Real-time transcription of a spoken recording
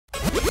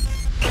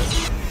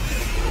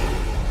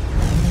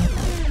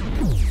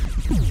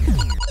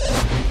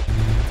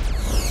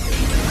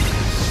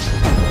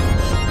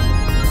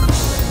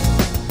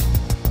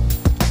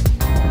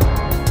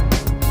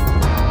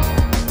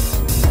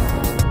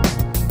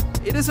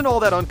It isn't all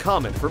that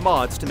uncommon for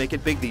mods to make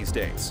it big these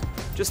days.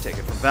 Just take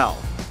it from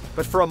Valve.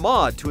 But for a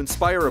mod to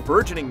inspire a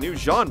burgeoning new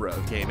genre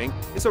of gaming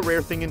is a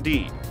rare thing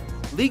indeed.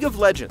 League of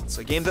Legends,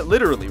 a game that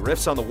literally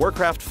riffs on the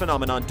Warcraft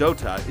phenomenon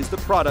Dota, is the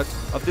product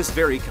of this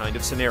very kind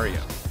of scenario.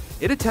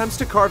 It attempts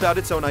to carve out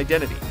its own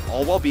identity,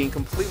 all while being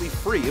completely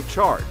free of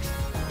charge.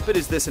 But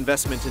is this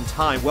investment in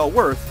time well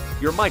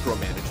worth your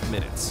micromanaged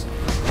minutes?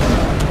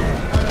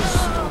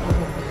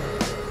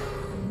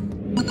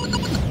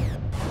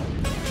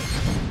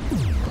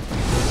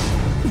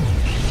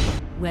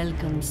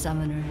 Welcome,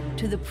 Summoner,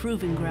 to the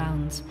Proving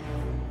Grounds.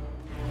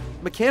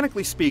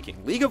 Mechanically speaking,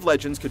 League of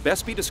Legends could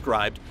best be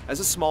described as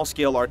a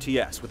small-scale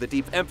RTS with a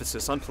deep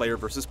emphasis on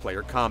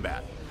player-versus-player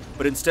combat.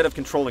 But instead of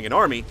controlling an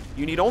army,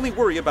 you need only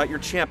worry about your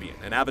champion,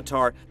 an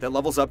avatar that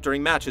levels up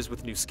during matches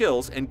with new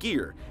skills and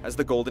gear as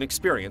the golden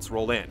experience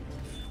roll in.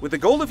 With the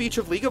goal of each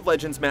of League of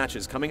Legends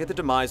matches coming at the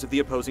demise of the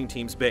opposing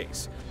team's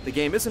base, the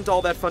game isn't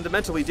all that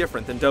fundamentally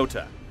different than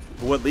Dota.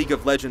 But what League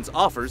of Legends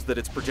offers that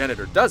its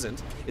progenitor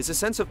doesn't is a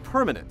sense of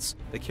permanence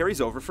that carries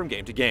over from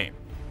game to game.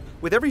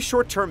 With every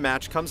short-term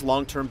match comes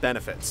long-term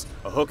benefits,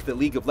 a hook that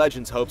League of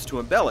Legends hopes to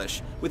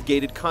embellish with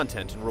gated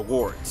content and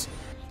rewards.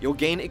 You'll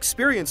gain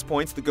experience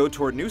points that go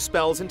toward new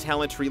spells and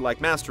talent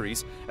tree-like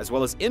masteries, as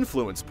well as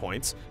influence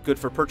points, good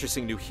for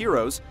purchasing new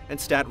heroes and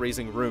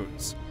stat-raising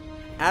runes.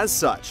 As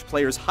such,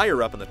 players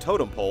higher up in the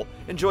totem pole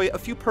enjoy a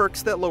few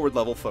perks that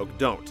lower-level folk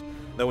don't.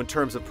 Though in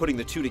terms of putting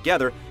the two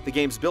together, the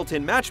game's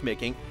built-in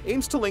matchmaking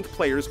aims to link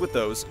players with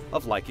those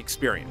of like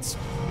experience.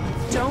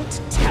 Don't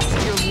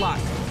test your luck,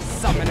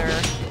 Summoner.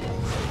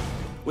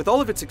 With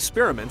all of its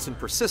experiments and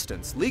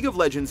persistence, League of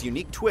Legends'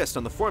 unique twist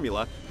on the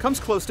formula comes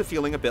close to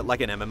feeling a bit like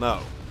an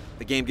MMO.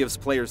 The game gives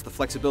players the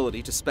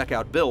flexibility to spec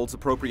out builds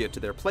appropriate to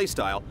their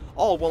playstyle,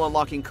 all while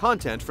unlocking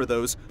content for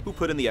those who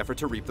put in the effort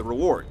to reap the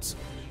rewards.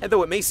 And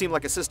though it may seem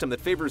like a system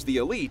that favors the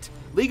elite,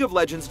 League of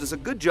Legends does a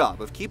good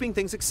job of keeping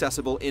things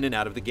accessible in and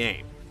out of the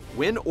game.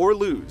 Win or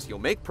lose, you'll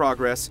make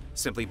progress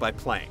simply by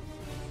playing.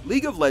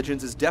 League of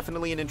Legends is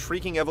definitely an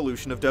intriguing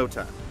evolution of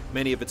Dota.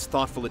 Many of its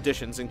thoughtful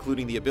additions,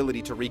 including the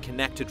ability to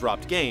reconnect to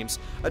dropped games,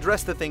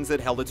 address the things that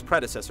held its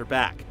predecessor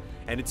back,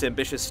 and its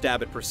ambitious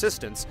stab at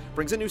persistence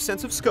brings a new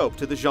sense of scope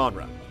to the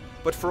genre.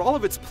 But for all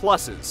of its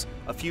pluses,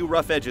 a few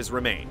rough edges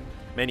remain.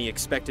 Many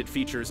expected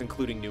features,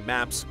 including new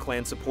maps,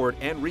 clan support,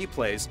 and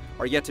replays,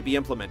 are yet to be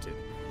implemented,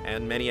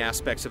 and many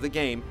aspects of the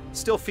game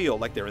still feel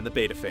like they're in the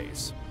beta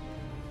phase.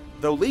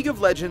 Though League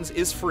of Legends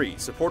is free,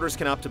 supporters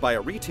can opt to buy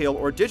a retail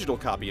or digital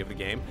copy of the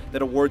game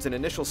that awards an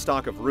initial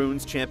stock of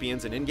runes,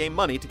 champions, and in-game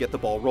money to get the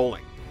ball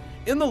rolling.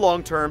 In the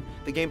long term,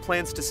 the game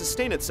plans to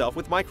sustain itself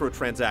with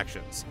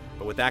microtransactions,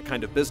 but with that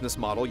kind of business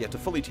model yet to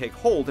fully take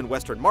hold in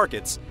Western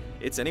markets,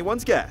 it's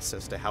anyone's guess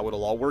as to how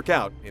it'll all work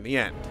out in the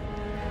end.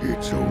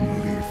 It's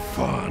only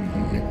fun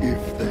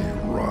if they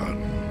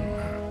run.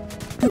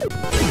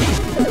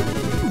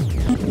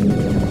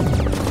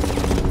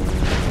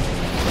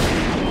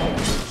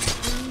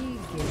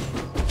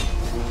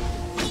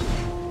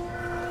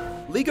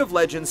 League of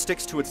Legends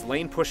sticks to its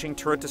lane-pushing,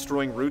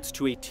 turret-destroying roots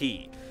to a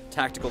T.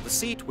 Tactical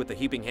deceit with a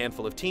heaping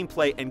handful of team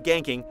play and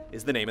ganking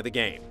is the name of the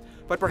game.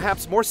 But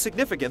perhaps more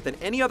significant than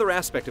any other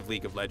aspect of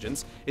League of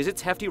Legends is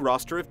its hefty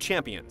roster of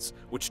champions,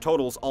 which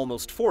totals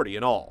almost 40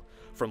 in all.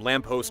 From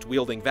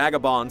lamppost-wielding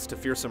vagabonds to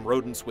fearsome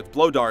rodents with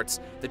blow darts,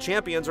 the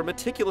champions are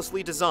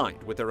meticulously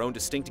designed with their own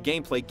distinct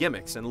gameplay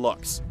gimmicks and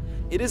looks.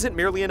 It isn't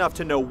merely enough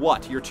to know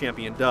what your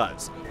champion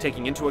does.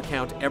 Taking into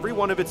account every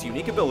one of its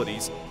unique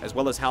abilities, as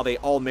well as how they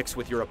all mix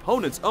with your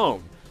opponent's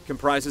own,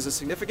 comprises a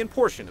significant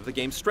portion of the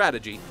game's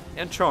strategy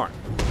and charm.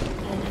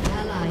 An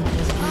ally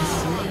has been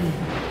slain.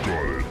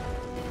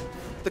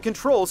 The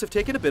controls have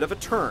taken a bit of a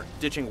turn,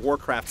 ditching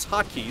Warcraft's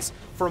hotkeys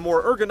for a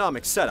more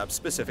ergonomic setup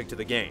specific to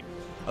the game.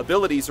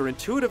 Abilities are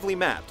intuitively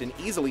mapped and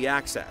easily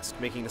accessed,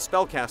 making the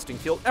spellcasting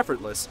feel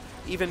effortless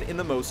even in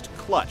the most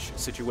clutch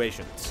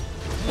situations.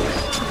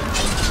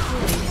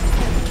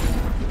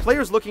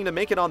 Players looking to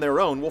make it on their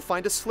own will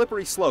find a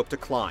slippery slope to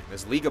climb,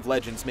 as League of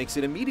Legends makes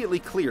it immediately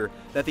clear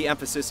that the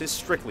emphasis is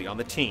strictly on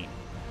the team.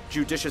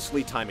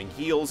 Judiciously timing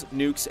heals,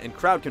 nukes, and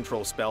crowd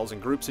control spells in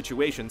group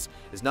situations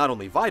is not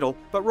only vital,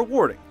 but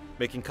rewarding,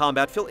 making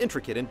combat feel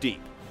intricate and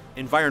deep.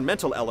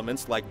 Environmental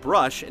elements like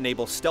brush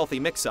enable stealthy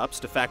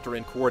mix-ups to factor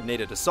in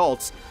coordinated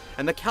assaults,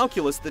 and the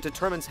calculus that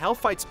determines how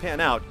fights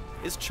pan out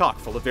is chock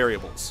full of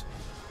variables.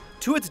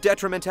 To its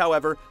detriment,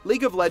 however,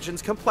 League of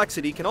Legends'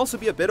 complexity can also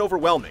be a bit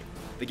overwhelming.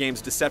 The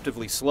game's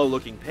deceptively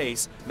slow-looking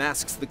pace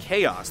masks the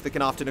chaos that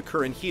can often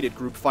occur in heated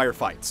group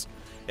firefights.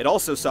 It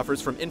also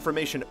suffers from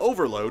information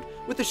overload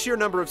with the sheer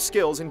number of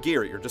skills and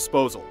gear at your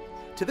disposal.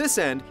 To this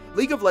end,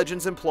 League of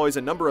Legends employs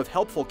a number of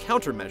helpful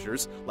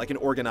countermeasures, like an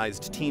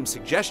organized team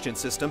suggestion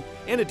system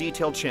and a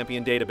detailed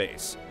champion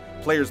database.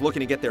 Players looking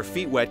to get their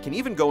feet wet can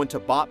even go into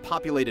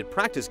bot-populated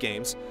practice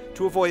games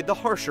to avoid the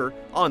harsher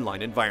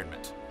online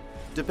environment.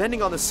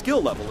 Depending on the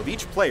skill level of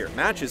each player,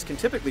 matches can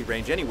typically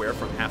range anywhere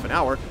from half an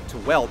hour to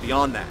well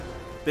beyond that.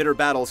 Bitter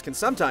battles can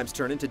sometimes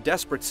turn into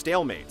desperate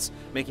stalemates,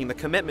 making the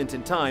commitment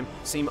in time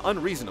seem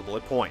unreasonable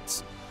at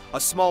points. A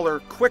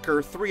smaller,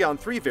 quicker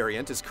 3-on-3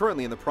 variant is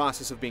currently in the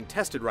process of being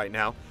tested right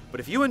now, but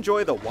if you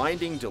enjoy the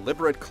winding,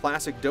 deliberate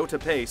classic Dota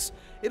pace,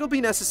 it'll be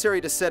necessary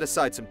to set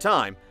aside some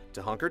time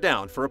to hunker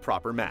down for a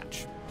proper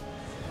match.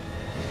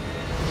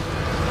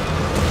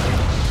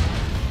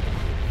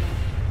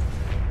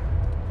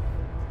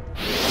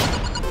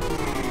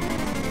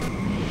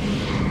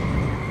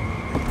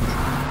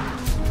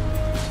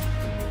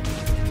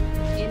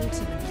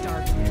 Into the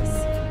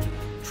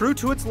darkness. True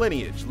to its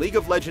lineage, League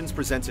of Legends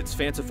presents its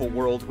fanciful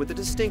world with a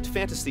distinct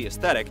fantasy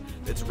aesthetic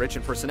that's rich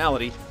in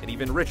personality and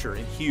even richer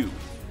in hue.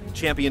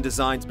 Champion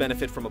designs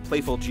benefit from a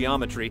playful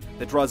geometry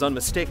that draws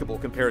unmistakable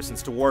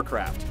comparisons to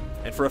Warcraft.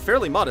 And for a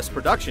fairly modest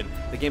production,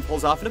 the game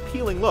pulls off an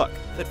appealing look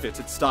that fits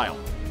its style.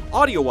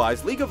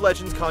 Audio-wise, League of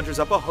Legends conjures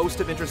up a host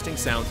of interesting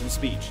sounds and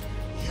speech.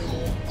 You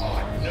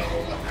are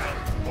null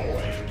and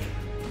void.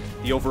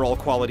 The overall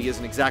quality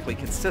isn't exactly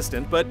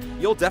consistent, but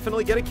you'll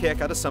definitely get a kick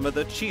out of some of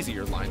the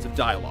cheesier lines of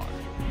dialogue.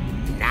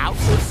 Now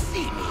you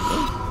see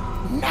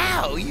me.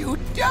 Now you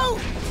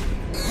don't.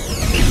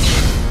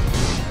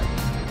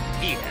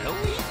 Here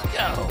we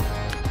go.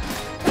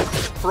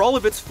 For all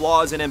of its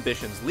flaws and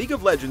ambitions, League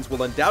of Legends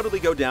will undoubtedly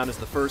go down as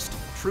the first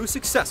true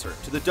successor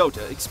to the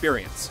Dota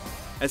experience.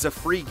 As a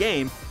free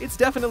game, it's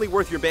definitely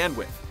worth your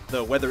bandwidth,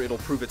 though whether it'll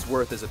prove its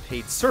worth as a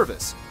paid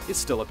service is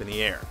still up in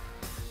the air.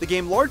 The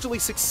game largely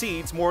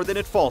succeeds more than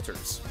it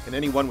falters, and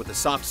anyone with a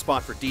soft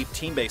spot for deep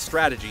team-based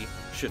strategy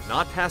should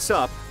not pass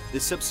up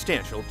this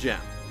substantial gem.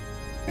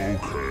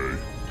 Okay.